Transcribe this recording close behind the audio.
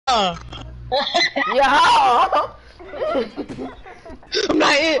Yeah. I'm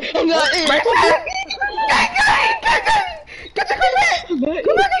not it. I'm not it.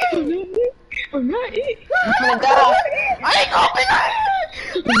 I'm not it. I'm finna die. I ain't going.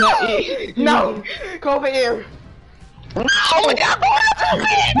 I'm not it. No. Come over here. Oh my God.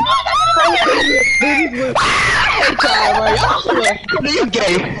 You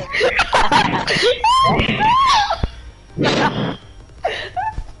gay.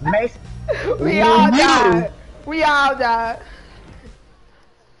 Mason. We all died. We all died.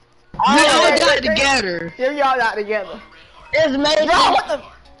 We all got together. Yeah, we all died together. It's Mason. Bro, what the?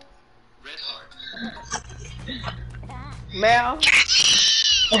 Mel.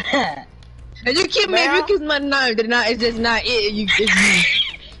 And you keep me if you kiss my knife, then not it's just not it. It's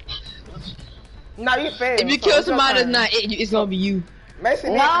you. No, you failed. If you kill somebody that's not it, it's gonna be you.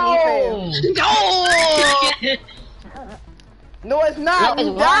 Mason, No. you failed. No, it's not. No, You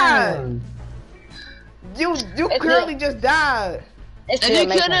it's died. wrong. You It's currently not. just died. It's If still you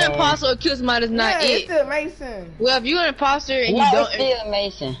kill Mason, an man. imposter or kill somebody that's not Yeah, it's it. still Mason. Well, if you're an imposter and No, you don't, it's still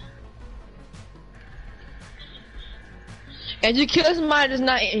Mason. and you kill somebody that's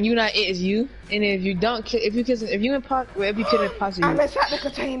not it and you not it, it's you. And if you don't kill, if you kill an imposter, I you. messed out the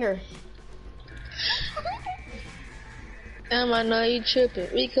container. I know you tripping.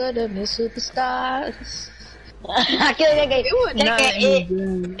 We could have been superstars. I killed that guy. It was not it.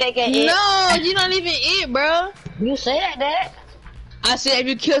 good. It. No, you not even it, bro. You said that. I said if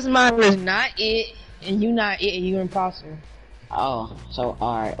you kill somebody that's not it and you not it and you an imposter. Oh, so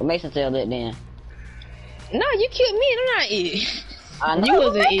alright. Well, Mason still lit then. No, you killed me and I'm not it. I know. You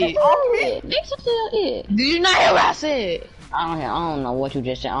wasn't it. Oh, Mason still it. Did you not hear what I said? I don't know what you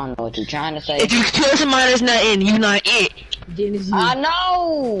just said. I don't know what you trying to say. If you kill somebody that's not it and you not it, then it's you. I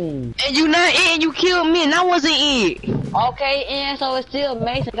know. And you not it and you killed me and I wasn't it. Okay, and so it's still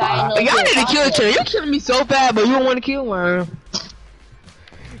Mason guy. Y'all need to kill each other. You're killing me so bad, but you don't want to kill one.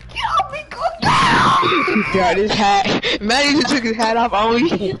 Get off me, go down. Got his hat. Maddie just took his hat off on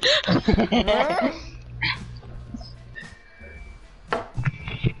me.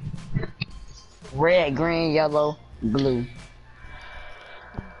 Red, green, yellow, blue.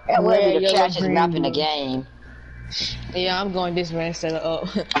 That would Red, be the yellow, fastest green, map in the blue. game. Yeah, I'm going this way instead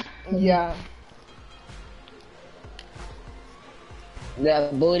of up. Yeah. The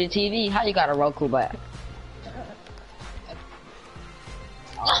booty TV. How you got a Roku back?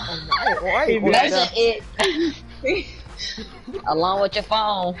 That's it. Along with your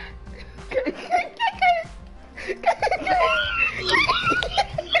phone.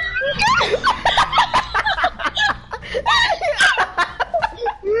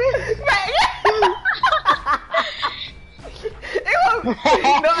 No,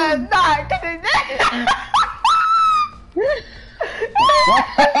 it's not.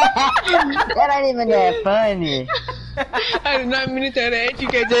 That ain't even that funny. I did not mean to tell that at you,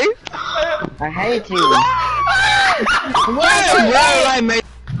 KJ. I hate you.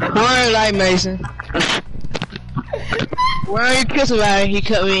 Word like Mason. Where you kiss somebody, he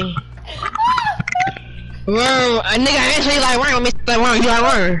cut me. Word, a nigga actually like word, me like word, you like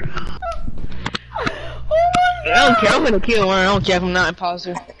word. I don't care, I'm gonna kill word, I don't care if I'm not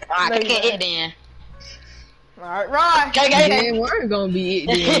imposter. Alright, kick it then. Alright, right. Then word gonna be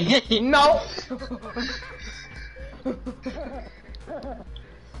it then. No.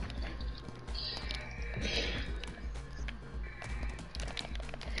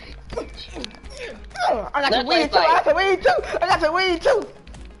 I got some weed too. I got some weed too. I got some weed too.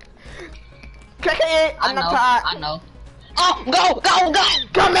 KK, I'm not tired. I know. Oh, go!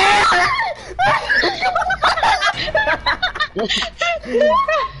 Come here.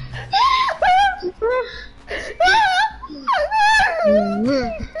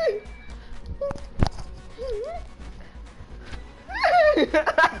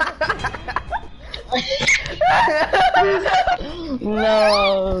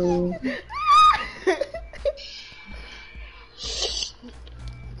 No.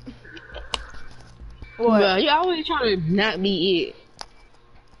 Well, you always trying to not be it.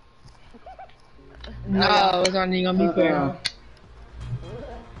 No, it's not even gonna be fair.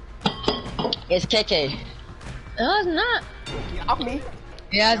 It's KK. No, it's not. Off me.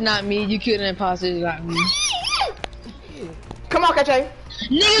 Yeah, it's not me. You killed an imposter, it's not me. Come on, KJ.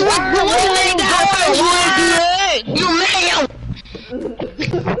 Nigga, what you lay down? You lay.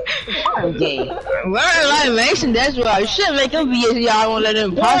 I'm gay. Word like Mason, that's why you should make him be if y'all won't let him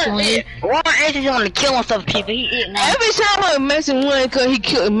imposter win. Warren actually want to kill himself, people. He eating now. Every time when Mason won, cause he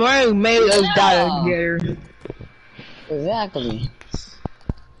killed Murray, made us die together. Exactly.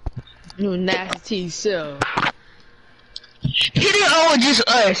 You nasty self. He didn't own just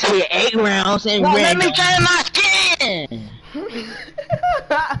us with 8 rounds and Well, let red. me change my skin.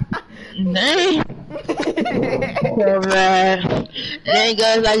 Dang. Oh, man. Then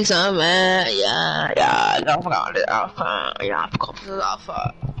guys like something, man. Yeah. Don't forget this alpha. Yeah, I forgot this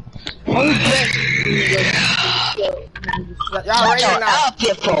alpha. Y'all ready Your now?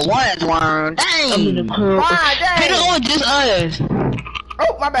 outfit for one worm. Dang. Fine, He dang. don't own just us.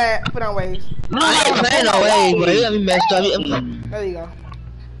 Oh, my bad. Put on waves. I ain't playing no way, but you got me messed up. There you go.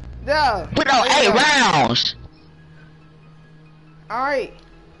 Yeah. Put on 8 rounds. Alright.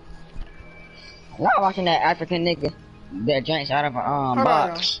 I'm not watching that African nigga that drinks out of a Hold on.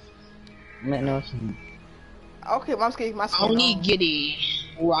 box. Make no sense. Okay, my skin. Only giddy.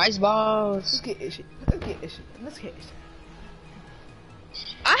 Rice balls. Let's get this shit. Let's get this shit.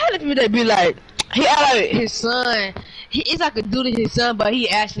 I had a people that be like, he out of his son. It's like a dude to his son, but he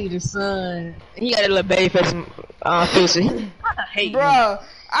actually the son. He got a little baby face, Filthy. I hate him. Bruh,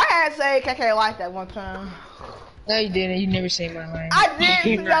 I had say KK like that one time. No, you didn't. You never say my name. I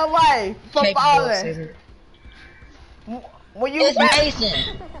did in your life for Cake falling. boss, When you It's Mason.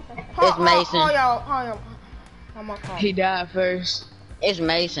 It's Mason. Hold on. I'm on call. he died first. It's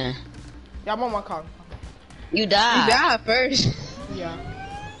Mason. Y'all want my call? You He died. died first. Yeah.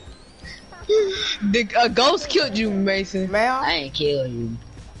 The ghost killed you, Mason. I Man, ain't kill you.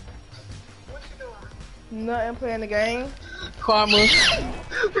 nothing playing the game. Karma.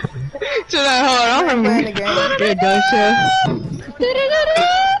 So hold on. Playing the game. Good ghost.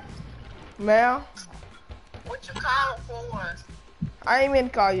 Man, What you calling for? I ain't mean to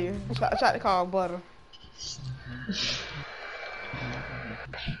call you. I tried to call Butter.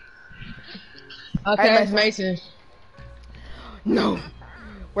 Okay, Hey, it's Mason. No.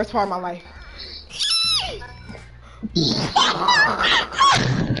 Worst part of my life.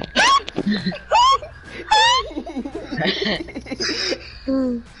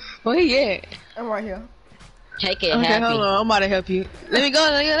 Where he at? I'm right here. Take it Okay, happy. hold on. I'm about to help you. Let me go.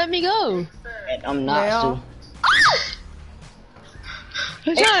 Let me go. I'm not Now.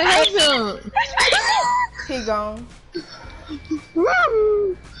 I'm trying to help him. He gone.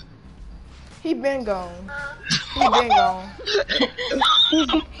 He been gone. He been gone.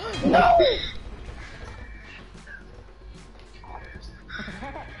 No.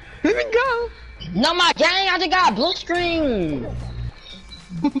 Let me go. No, my gang, I just got a blue screen.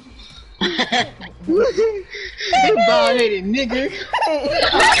 You bald-headed nigger.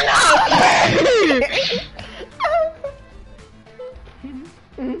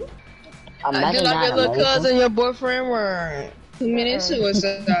 I Imagine just like that, your little America. cousin, your boyfriend were committed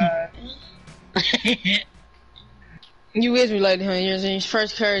suicide. You is related to him. You're his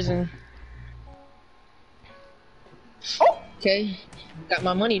first cousin. Oh. Okay. Got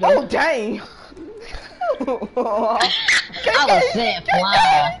my money Oh though. dang! I was saying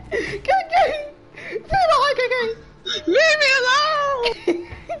fly. KK! You don't like KK! Leave me alone!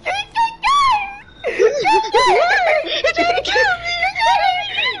 You're trying to kill me!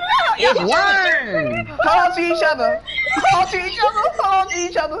 It's worm. Hold on to each other! Hold on to each other! Hold on to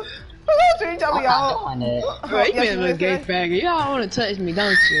each other! Hold on to each other, I'm y'all! not doing that. Bro, you Yes, been a little gay listen. faggot. Y'all wanna touch me,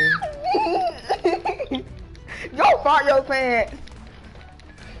 don't you? Go fart your pants!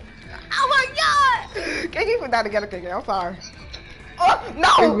 Oh my god! KK put that together, KK. I'm sorry. Oh, It's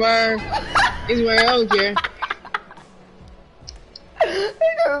no! where. It's where I don't care. He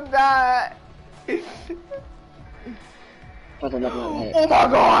just died. What's another one? Oh my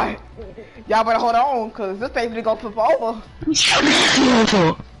god! Y'all better hold on, cause this thing finna go flip over.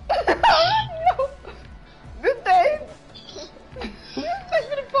 No. This thing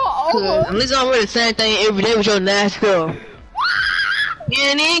finna fall over. At least I'm wearing the same thing every day with your nice girl.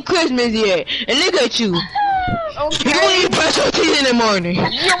 And it ain't Christmas yet. And look at you. Okay. You don't even brush your teeth in the morning. You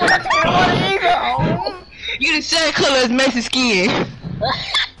don't want to get on either. Oh. You the same color as Mason's skin.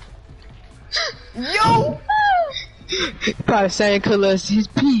 Yo! Probably the same color as his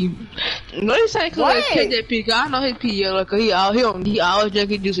pee. No, the same color as Wait. KJ pee. 'Cause I know his pee yellow. 'Cause he always drink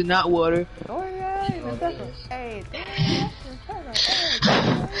his juice and not water. Oh yeah, that's different. Hey,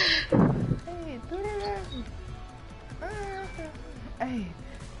 hey.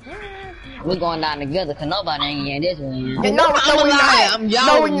 We going down together, cause nobody ain't getting this one. And no, I'm a we liar. not. I'm y'all.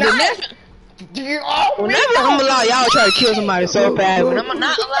 No, we the not. next- Oh, Whenever I'm alive, y'all try to kill somebody so bad. When I'm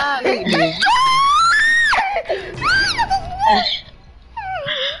not alive,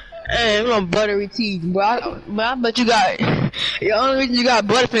 hey, I'm on buttery teeth, bro. I bet you got. The only reason you got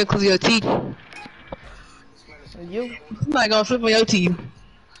butterfin because of your teeth. You, Somebody gonna flip on your teeth.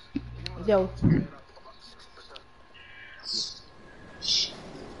 yo.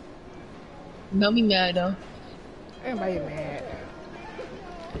 Don't be mad though. Everybody mad.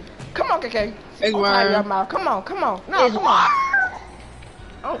 Come on, KK. It's Open your worm. mouth. Come on, come on. No, It's come on.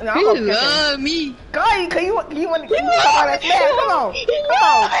 Oh, no, I'm You gonna KK. love me. Go ahead, cause you want to talk about that smash. Come on. Come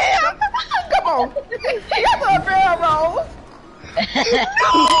on. Come on. That's a girl, Rose.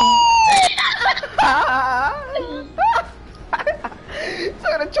 So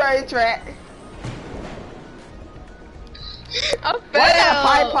the train track. I What's that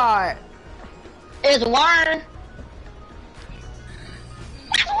pie fell. pod? It's worm.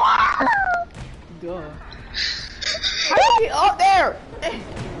 Duh. How you get up there?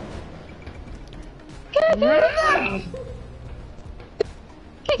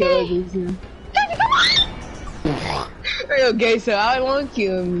 Real gay, so I want to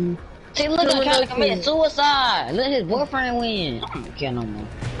kill me. See, look No, at him no, trying to commit no. suicide. Let his boyfriend win. I don't care no more.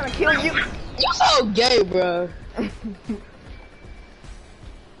 I'm gonna kill you. You so gay, bro.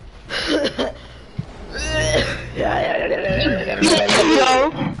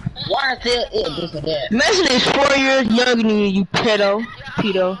 Yo, Why still it this and that? Mason is 4 years younger than you, you pedo.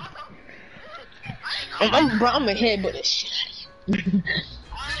 I'm a headbutt this shit out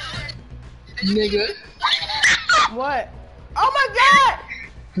of you. Nigga. What? Oh my god!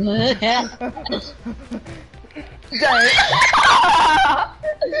 Dang.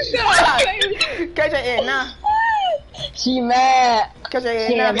 Catch your head now. She mad. Catch your head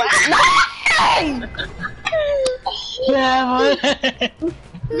She now. mad.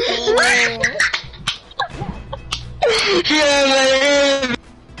 Yeah, man.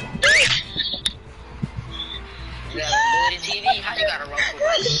 TV, how you got a Roku?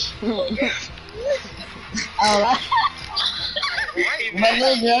 Alright. My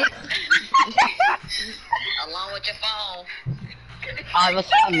nigga. Along with your phone. Alright, what's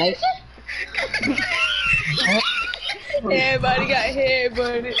up, Mason? Everybody got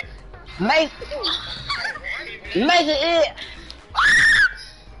headbutted. Mason. Mason it.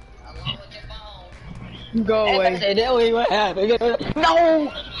 Along with your phone. Go Hey, away. Mason, that was what happened.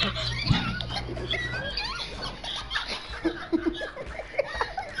 No.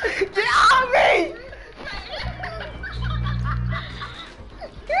 Get off me!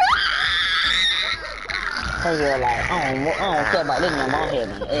 Cause you're like, I don't care about this no more here,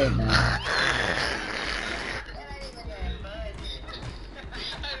 man.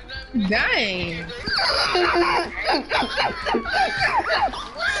 Dang.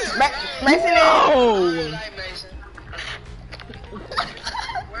 Mason Oh. Hey, Mason.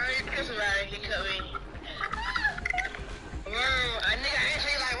 Where are you pissing at? He come in. Whoa, a nigga ain't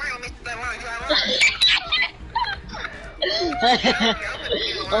say like, where you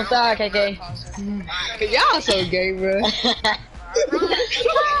I'm sorry, KK. Y'all so gay, bro.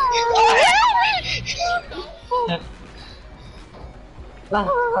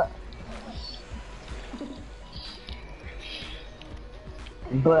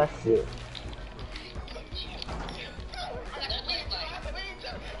 Bust it.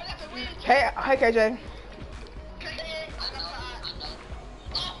 Hey KJ.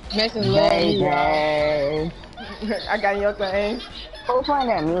 Mason love me, y'all. Baby. I got your thing. Who playing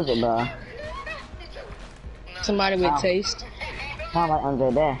that music, bro? Somebody with taste. Sound like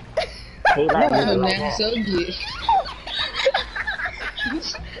under there. He like So music like now, that. so good.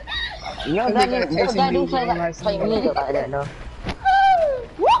 Yo, They that gotta dude taste some play music, play music like that, though.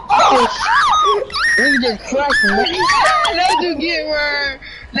 We just crushed me. Let you get word.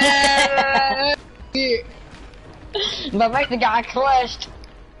 Nah. Yeah. But make the guy crushed.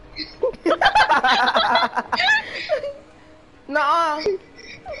 Nuh-uh.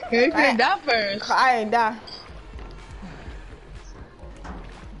 He finna die first. I ain't die.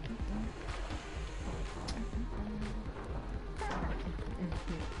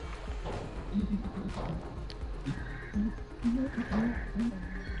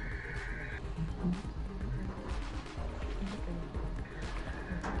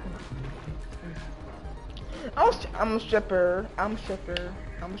 I'm a stripper. I'm a stripper.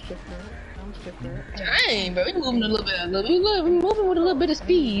 I'm a stripper. I'm a stripper. Dang, bro, we moving a little bit. We moving with a little bit of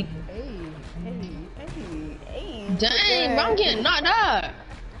speed. Hey. Dang, bro, I'm getting knocked out.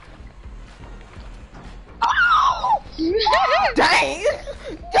 Dang!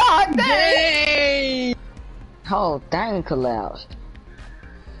 God dang! Dang. Whole thing collapsed.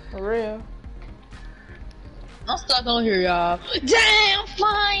 For real. I'm stuck on here, y'all. Dang, I'm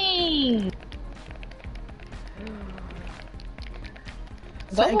flying.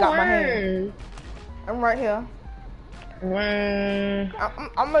 Something got my hand. hand. I'm right here.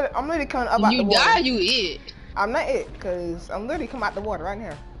 I'm literally coming up out the You water. die, you it. I'm not it, cause I'm literally coming out the water right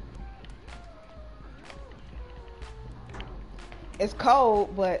now. It's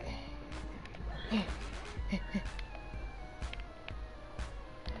cold, but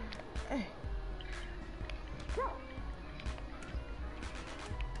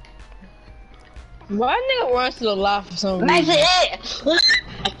Why nigga runs to the lot for some Mason, reason?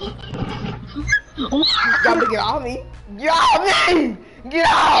 Y'all to get off me. Get off me! Get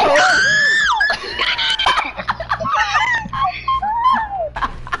off!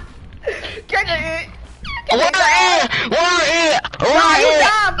 Can you eat? You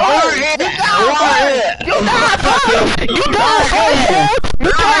died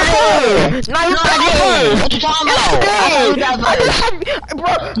first! No, you did. What you talking about? Bro,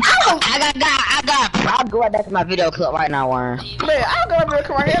 I got. I'll go right back to my video clip right now, Warren. man, I'll go up there and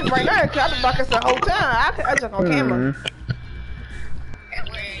come right here right now because I've been blocking the whole time. I just on camera.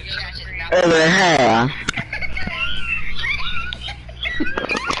 Over here.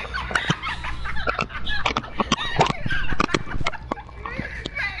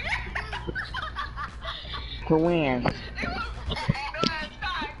 To win.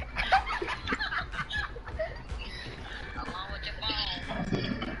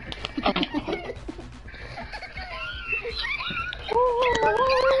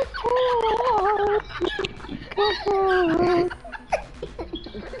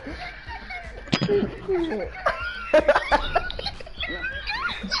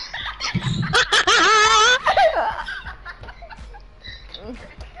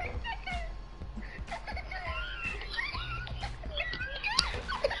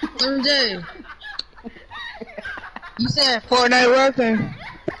 MJ, you said Fortnite working?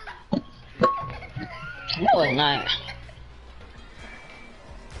 No, it's not.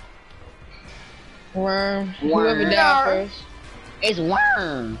 Worm. Whoever Worm. died first. It's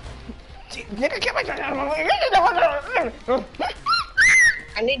Worm. Nigga, get my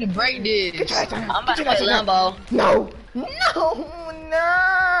I need to break this. I'm about to play Limbo. No. No.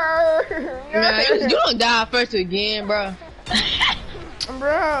 No. Man, you don't die first again, bro.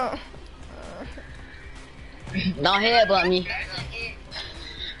 Bro. Don't headbutt me.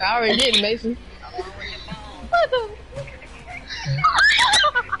 I already did, Mason.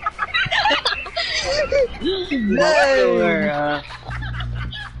 No.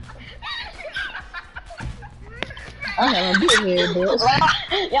 I haven't been here, bro.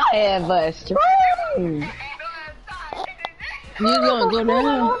 Y'all headbutt straight. You gonna go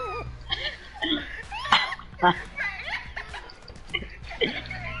down?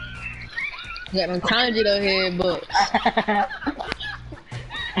 Got them trying to get up here, but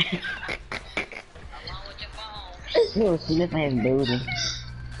You don't see this man's booty.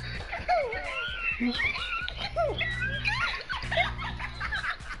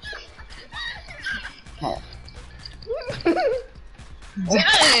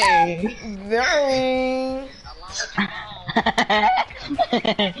 dang. Dang.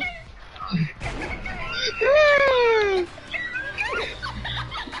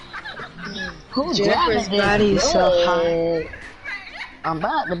 Who Jeffrey's body is so hot. I'm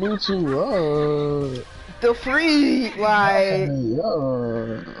about to beat you up. The free, like,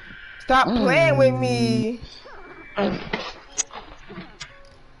 stop playing with me.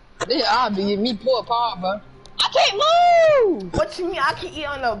 This all be giving me poor part, bro. I can't move. What you mean? I can eat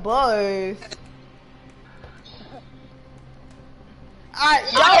on the bus.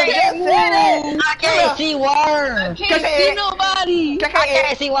 Y'all just said it. I can't see Worm. Can't see nobody. I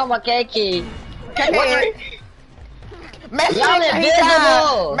can't see one more cake. Mason Y'all Nick, he invisible.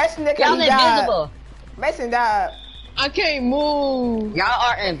 died. Mason Nick, Y'all he died. invisible. Mason died. I can't move. Y'all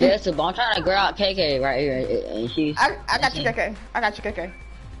are invisible. I'm trying to grab KK right here, and she's. I got you, KK. I got you, KK.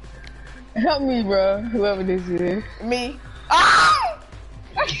 Help me, bro. Whoever this is. Me. Ah!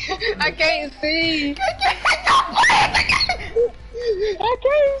 I can't see. I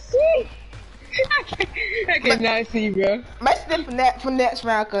can't see. I cannot see, bro. Mason Nick for next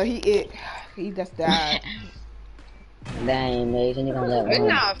round, cause he just died. Dang, Mason, you gonna let It's Worm.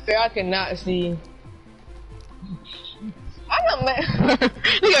 not fair. I cannot see. I know, man.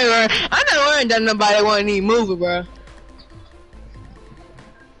 Look at her. I know Worm done nobody want to need moving, bro.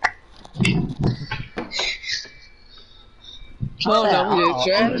 Oh no, we just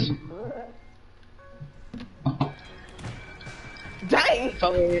trash. Dang.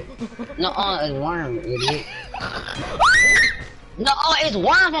 No, it's Worm, idiot. No, it's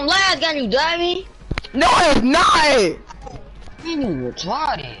Worm from last game, you dummy. No, it's not. Man, you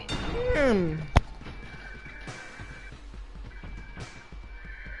retarded.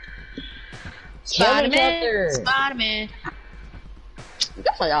 Spider-Man. Spider-Man.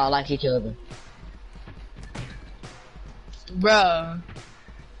 That's why y'all like each other. Bro.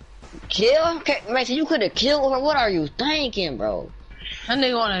 Kill? Okay, Mason, you could have killed her. What are you thinking, bro? That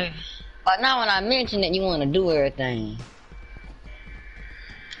nigga wanna. But now when I mentioned that you want to do everything.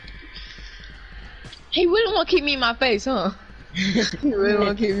 He really want to keep me in my face, huh? He really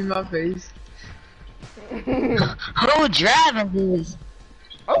want to keep me in my face. Who driving this?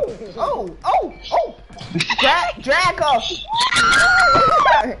 Oh! Drag us!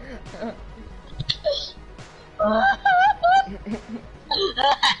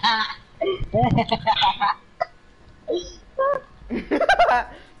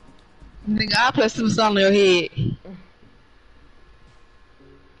 Nigga, I'll put some song on your head.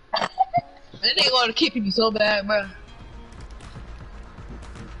 That nigga want to kick people so bad, bro.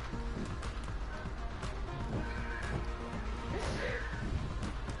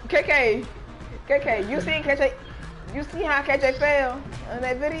 KK, you see KJ? You see how KJ fell in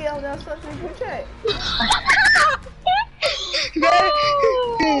that video? That's such a good check.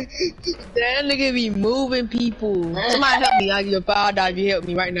 That nigga be moving people. Somebody help me. I give you $5 if you help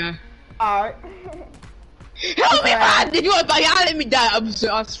me right now. Alright. Help me, man. Did you want to y'all let me die?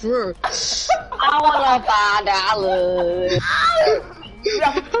 I swear. I want $5.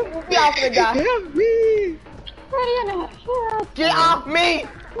 Y'all finna die. Help me. Get off me!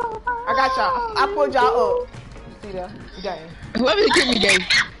 I got y'all. I pulled y'all up. See that? Dang. Whoever kill me, Dave.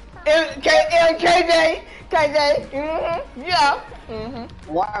 KJ. Yeah.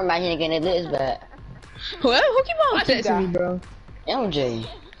 Warren back here getting his back. Who keep on texting me, bro? MJ.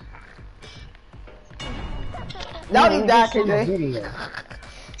 Don't even die, KJ.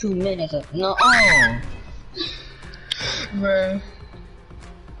 2 minutes. No. Bro.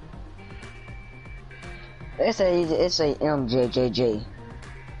 It's a MJJJ.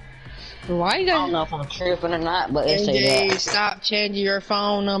 Why you I don't know if I'm tripping or not, but it's a MJ, that. stop changing your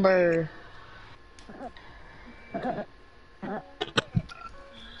phone number. I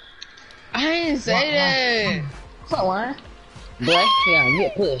didn't say that. What's up, Warren? Boy, yeah,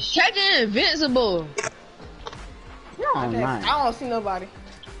 get pushed. Catching invincible. No, I man. don't see nobody.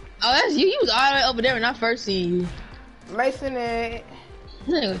 Oh, that's you. You was all the way over there when I first seen you. Mason and...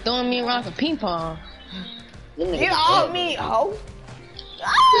 This nigga was throwing me around for ping pong. Get off me, ho!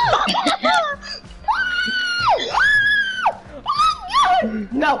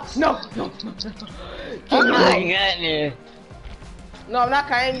 No. Oh my goodness. No, I'm not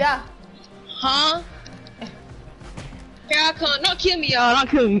kind of. Huh? Y'all come. Don't kill me, y'all. Don't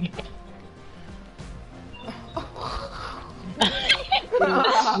kill me.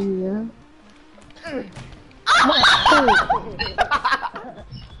 I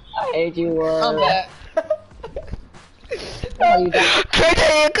hate you, I'm back.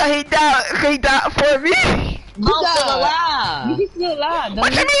 KJ, he died for me. I'm still alive. He's still alive.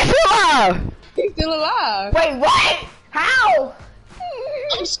 What you mean still alive? He's still alive. Wait, what? How?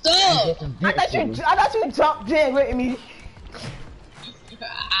 I'm stuck. I thought you jumped in with me.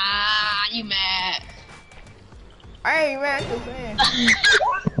 Ah, you mad? I ain't mad, just saying.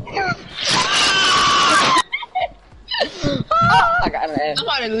 I got an ass. I'm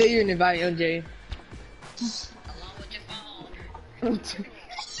about to leave you and invite MJ.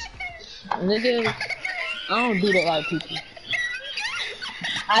 Nigga, I don't do that like people.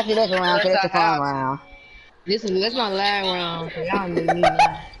 I do this around, so it's a fun round. Listen, that's my last round. So y'all need me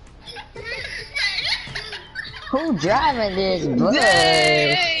now. Who driving this bus?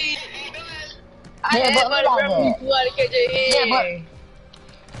 Hey! I Yeah, had but my like friend that. before I catch your head. Yeah,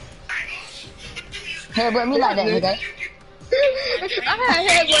 Hey, but me like that, nigga. I had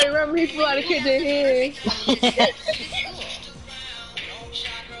headboy run me before I catch your head.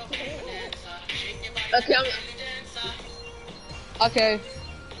 Okay,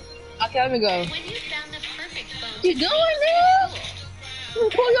 let me go. When you found the perfect phone You doing this?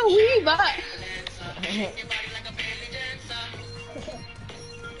 Pull your weave out.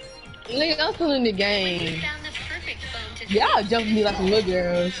 Nigga, I'm still in the game. found the perfect phone to Y'all jumping me like some little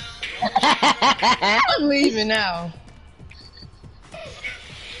girls. I'm leaving now.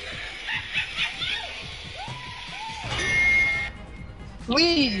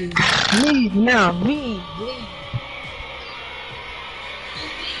 Leave now, leave.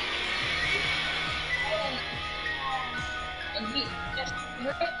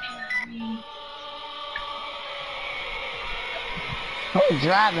 Who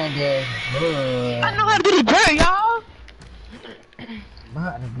driving this bus? I know how to do the bird, y'all.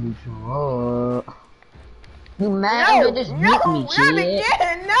 About to be sure. You mad? You just beat me, not kid.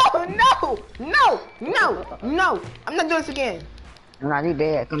 again. No. I'm not doing this again. Nah, you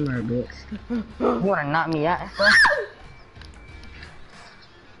dead. Come here, bitch. You wanna knock me out?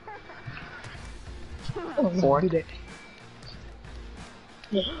 Four.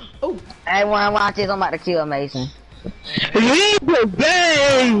 Oh, Hey, wanna watch this? I'm about to kill Mason. Leave the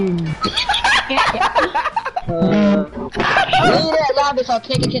game. Leave that lobby so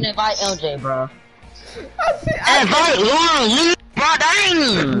Kiki can invite MJ, bro. Invite Lauren Lee. Bro,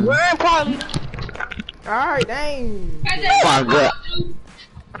 dang. Where probably? Alright, dang. My God.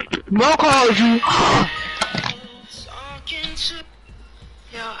 Mo called you. Talking to.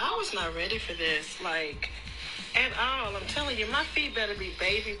 Yo, I was not ready for this, like, at all. I'm telling you, my feet better be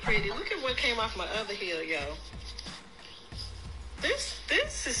baby pretty. Look at what came off my other heel, yo.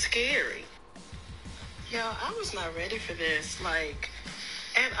 This is scary. Yo, I was not ready for this, like,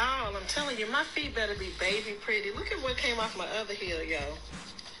 at all. I'm telling you, my feet better be baby pretty. Look at what came off my other heel, yo.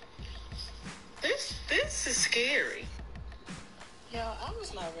 This is scary. Yo, I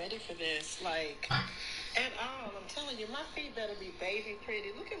was not ready for this, like, at all. I'm telling you, my feet better be baby pretty.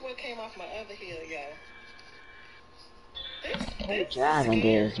 Look at what came off my other heel, yo. Who's driving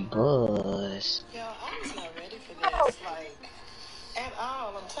this bus? Yo, I was not ready for this, like, at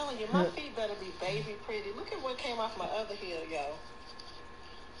all. I'm telling you, my feet better be baby pretty. Look at what came off my other heel, yo.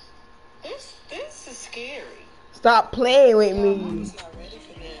 This is scary. Stop playing with Yo, I me. was not ready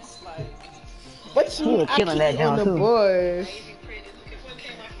for this, like, What He you was killing that on John the too. bus? baby pretty. Look at what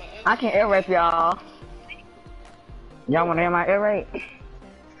came off my other I can air rape y'all. Y'all wanna hear my air rape?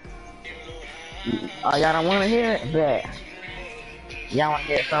 Oh, y'all don't wanna hear it? Bet. Y'all wanna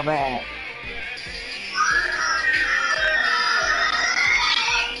hear it so bad.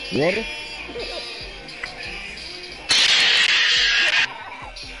 Ready?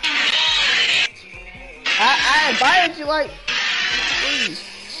 I invited you, like, please.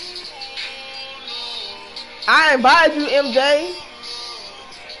 I invited you, MJ.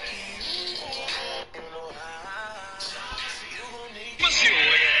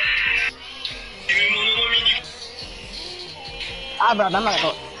 I'm not gonna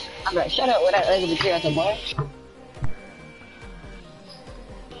go. I'm gonna shut up with that ugly character, boy.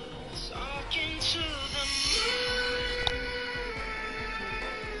 talking to the moon.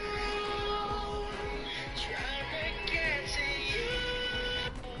 Trying to get to you.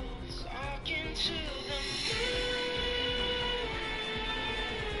 Talking to the moon.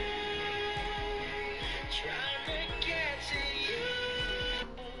 Trying to get to you.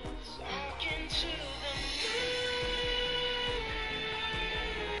 Talking to the moon.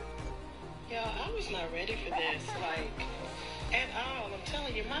 Yo, I was not ready for this, like, at all. I'm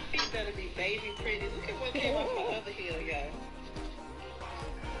telling you, my feet better be baby pretty. Look at what came off my other heel, yo.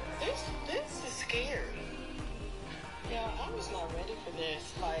 This is scary. Yo, I was not ready for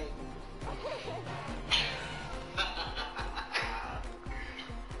this, like.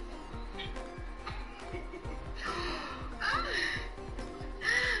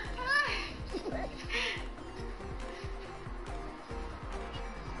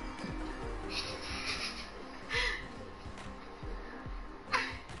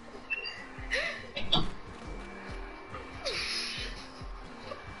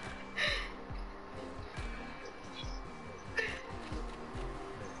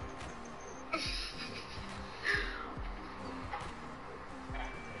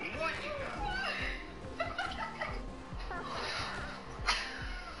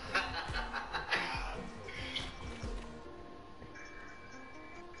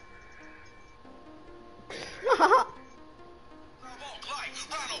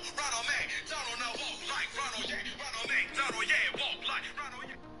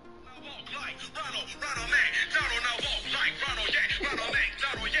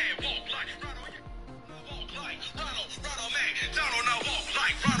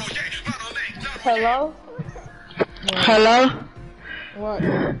 Hello? Hello? What?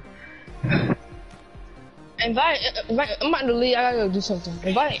 Invite, I'm about to leave. I gotta go do something.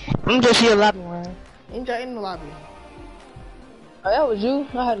 Invite. I'm just here laughing. MJ in the lobby. Oh, that was you?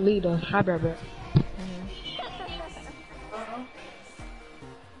 I had to leave though. I'll be right back.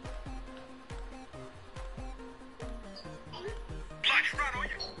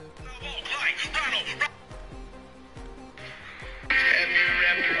 Had me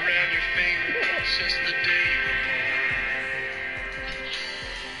wrapped around your finger since the day you were born.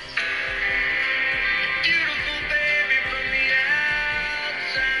 Beautiful baby from the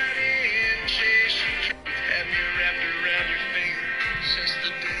outside in, chasing. Had me wrapped around your finger since the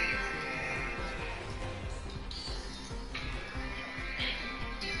day you were born.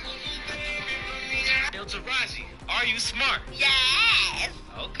 Yo, Taraji, are you smart? Yes.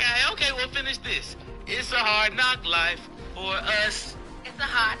 Okay, we'll finish this. It's a hard knock life for us. It's a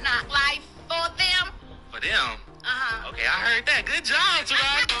hard knock life for them. For them? Uh-huh. Okay, I heard that. Good job,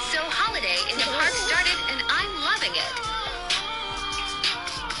 Taraji. So holiday in the park started and I'm loving it.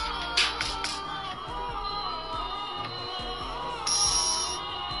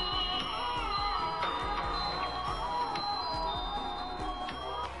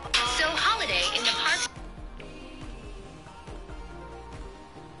 So holiday in the park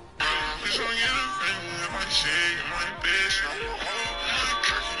I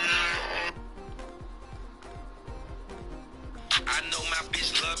know my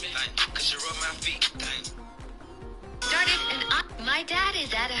bitch love me, cause she rub my feet. Started and my dad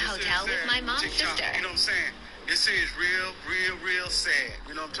is at a hotel with my mom's TikTok, sister. you know what I'm saying? This is real sad.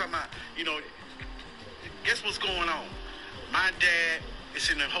 You know what I'm talking about? You know, guess what's going on? My dad is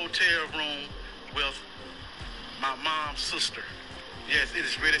in a hotel room with my mom's sister. Yes, it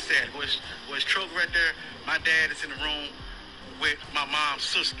is really sad. Where's Truck right there? My dad is in the room with my mom's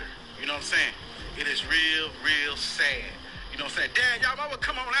sister. You know what I'm saying? It is real sad. You know what I'm saying? Dad, y'all might well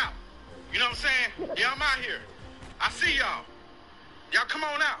come on out. You know what I'm saying? Yeah, I'm out here. I see y'all. Y'all come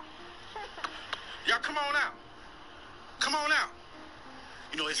on out. Y'all come on out. Come on out.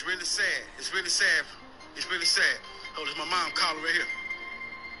 You know, it's really sad. It's really sad. It's really sad. Oh, there's my mom calling right here.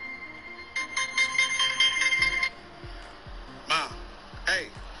 Mom, hey,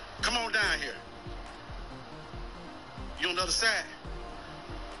 come on down here. You on the other side?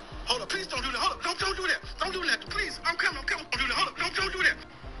 Hold up, please don't do that. Hold up, don't do that. Don't do that, please. I'm coming. Don't do that. Hold up, don't do that.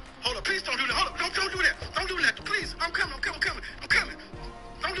 Hold up, please don't do that. Hold up, don't do that. Don't do that, please. I'm coming.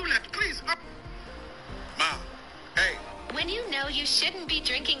 Don't do that, please. Mom, hey. When you know you shouldn't be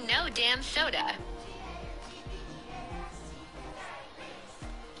drinking no damn soda.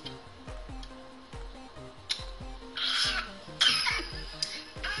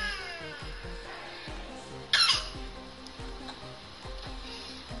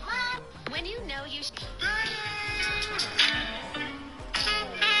 When you know you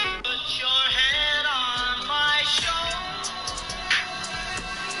Put your head on my shoulder.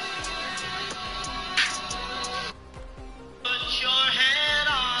 Put your head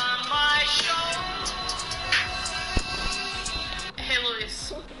on my shoulder. Hey,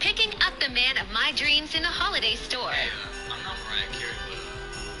 Louis. picking up the man of my dreams in a holiday store. I'm not Mariah Carey, but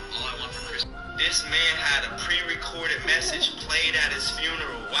all I want for Christmas. This man had a pre-recorded message played at his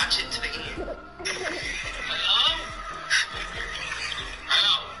funeral. Watch it to the end. Hello?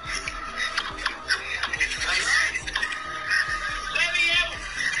 Hello? Let me out.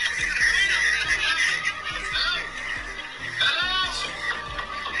 Hello? Hello?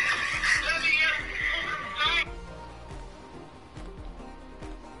 Let me out.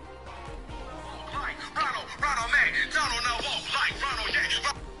 Ronald, man. Donald now walk like Ronald, yeah.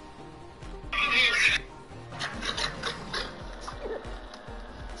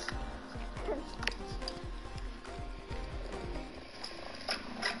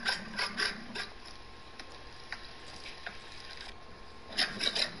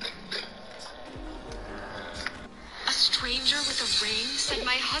 A stranger with a ring said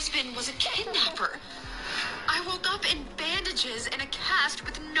my husband was a kidnapper. I woke up in bandages and a cast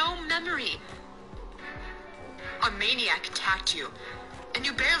with no memory. A maniac attacked you, and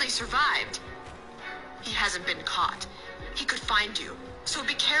you barely survived. He hasn't been caught. He could find you, so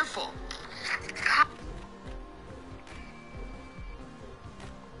be careful.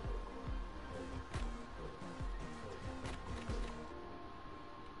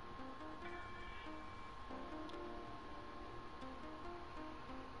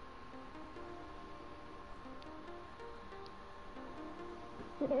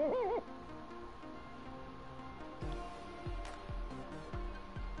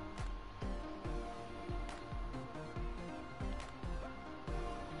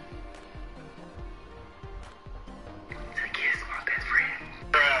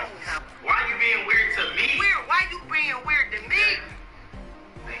 Why you being weird to me? Weird? Why you being weird to me?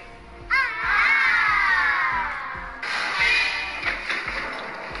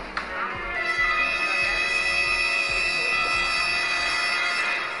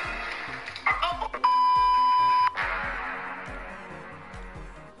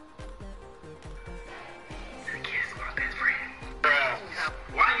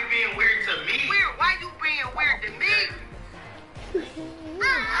 Why you being weird to me? Weird? Why you being weird to me?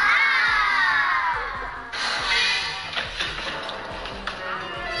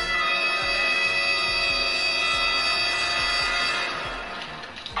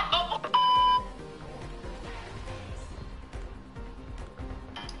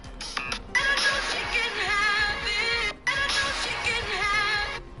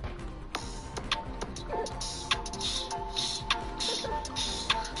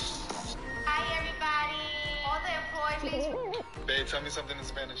 Hi, everybody. All the employees, please. Babe, tell me something in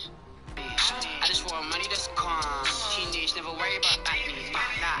Spanish. I just want money that's calm. Teenage, never worry about acne. Nah,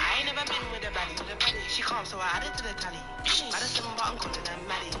 I ain't never been with a baddie. She calm, so I added to the tally. I just some bottom content and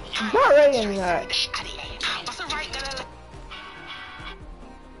Maddie. Not really in that. What's the right girl?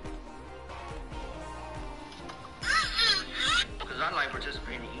 Because I like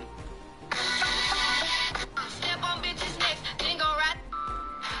participating in you.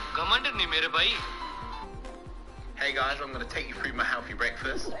 Hey guys, I'm gonna take you through my healthy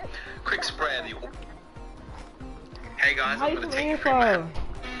breakfast. Quick spray of the. Hey guys, How I'm you gonna from take you through my. info?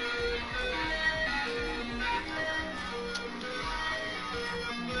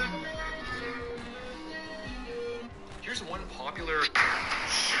 Here's one popular.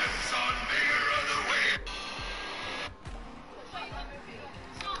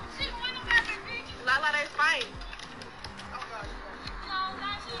 Lala, that's fine.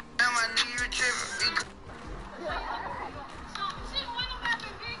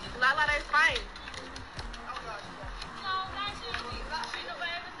 Lala, that's fine.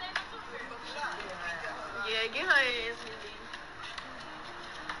 Yeah, get her ass.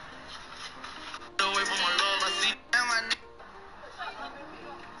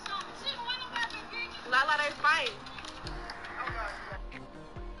 Lala, that's fine.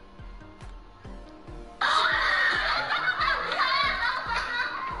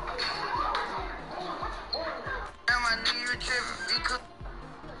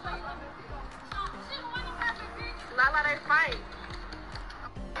 Lala, that's fine.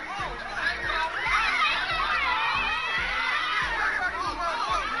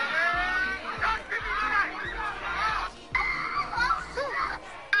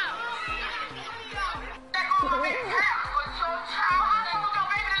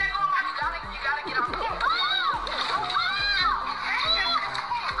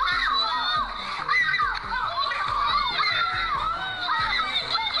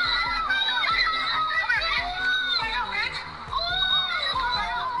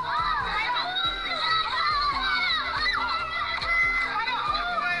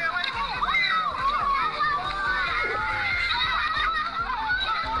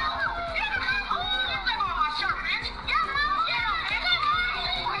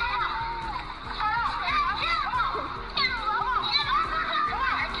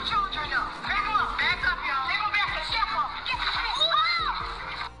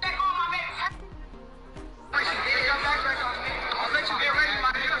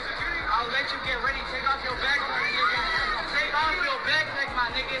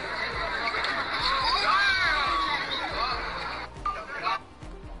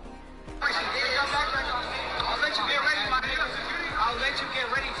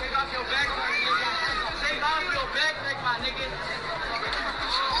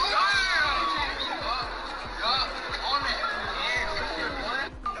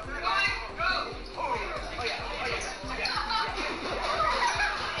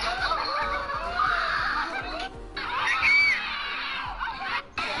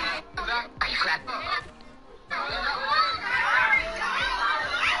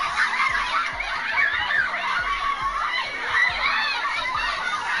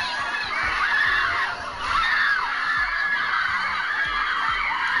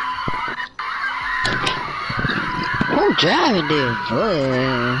 Who driving there?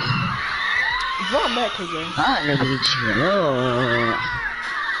 Boy. Draw back again. I never get you.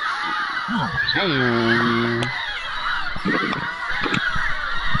 Oh, damn.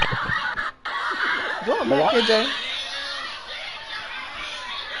 Draw back, KJ.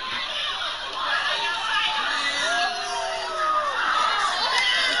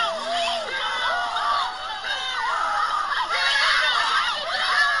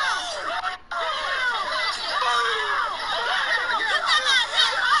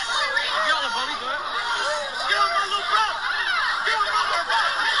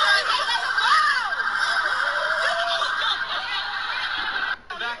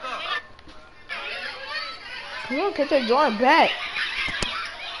 Come on, KJ, drawing back.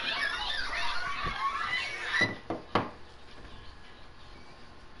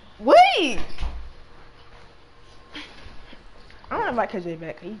 Wait! I don't invite KJ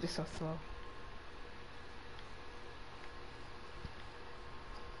back, he's just so slow.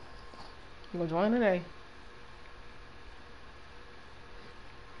 You gonna join today?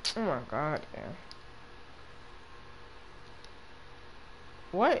 Oh my god, damn.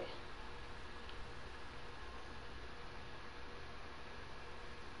 What?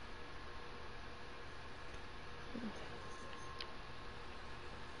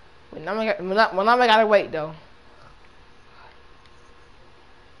 Now I gotta wait though.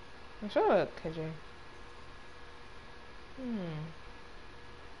 Shut up, KJ.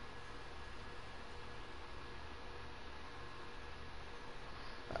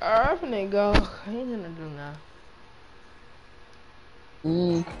 Alright, I'm finna go. I ain't gonna do now.